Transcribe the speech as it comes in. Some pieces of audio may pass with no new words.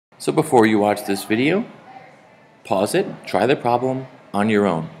So before you watch this video, pause it, try the problem on your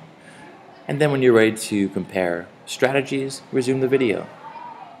own. And then when you're ready to compare strategies, resume the video.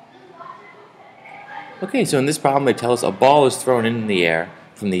 Okay, so in this problem they tell us a ball is thrown in the air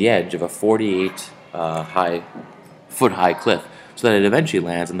from the edge of a 48-foot high cliff so that it eventually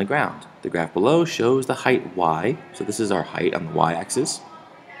lands on the ground. The graph below shows the height y, so this is our height on the y-axis,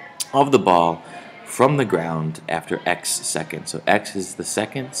 of the ball from the ground after x seconds. So x is the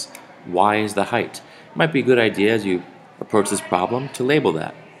seconds, y is the height. It might be a good idea as you approach this problem to label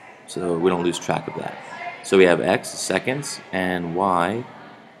that so we don't lose track of that. So we have x seconds and y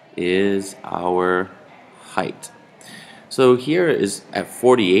is our height. So here is at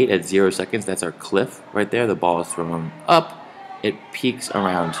 48 at 0 seconds, that's our cliff right there. The ball is thrown up. It peaks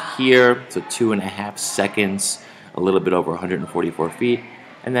around here, so 2.5 seconds, a little bit over 144 feet.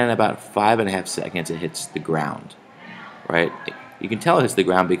 And then about 5.5 seconds it hits the ground, right? You can tell it hits the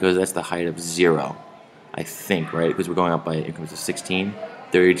ground because that's the height of 0, I think, right? Because we're going up by increments of 16,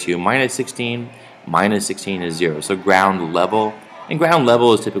 32 minus 16 is 0. So ground level, and ground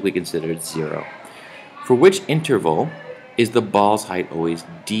level is typically considered 0. For which interval is the ball's height always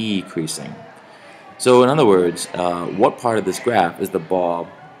decreasing? So in other words, what part of this graph is the ball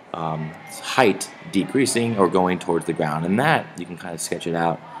height decreasing or going towards the ground? And that, you can kind of sketch it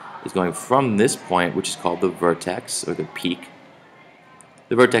out, is going from this point, which is called the vertex or the peak.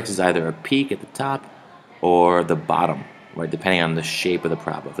 The vertex is either a peak at the top or the bottom, right, depending on the shape of the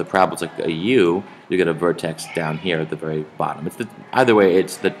parabola. If the parabola is like a U, you get a vertex down here at the very bottom. Either way,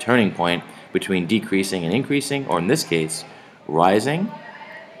 it's the turning point between decreasing and increasing, or in this case, rising,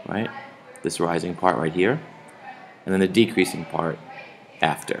 right, this rising part right here, and then the decreasing part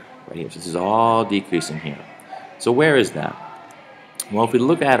after, right here. So this is all decreasing here. So where is that? Well, if we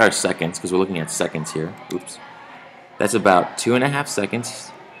look at our seconds, because we're looking at seconds here, oops, that's about 2.5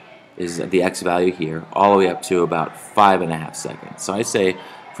 seconds is the x value here, all the way up to about 5.5 seconds. So I say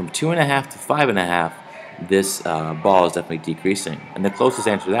from 2.5 to 5.5, this ball is definitely decreasing. And the closest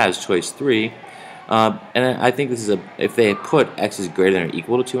answer to that is choice 3. And I think this is if they put x is greater than or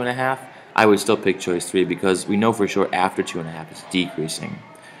equal to 2.5, I would still pick choice 3 because we know for sure after 2.5 it's decreasing.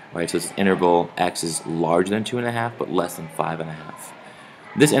 Right, so this interval x is larger than 2.5 but less than 5.5.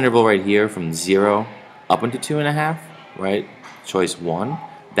 This interval right here from 0 up into 2.5, right, choice 1,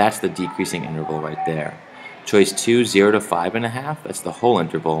 that's the decreasing interval right there. Choice 2, 0 to 5.5, that's the whole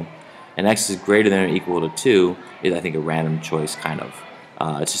interval. And x is greater than or equal to 2 is, I think, a random choice kind of.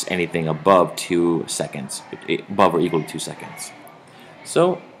 It's just anything above 2 seconds, above or equal to 2 seconds.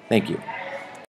 So, thank you.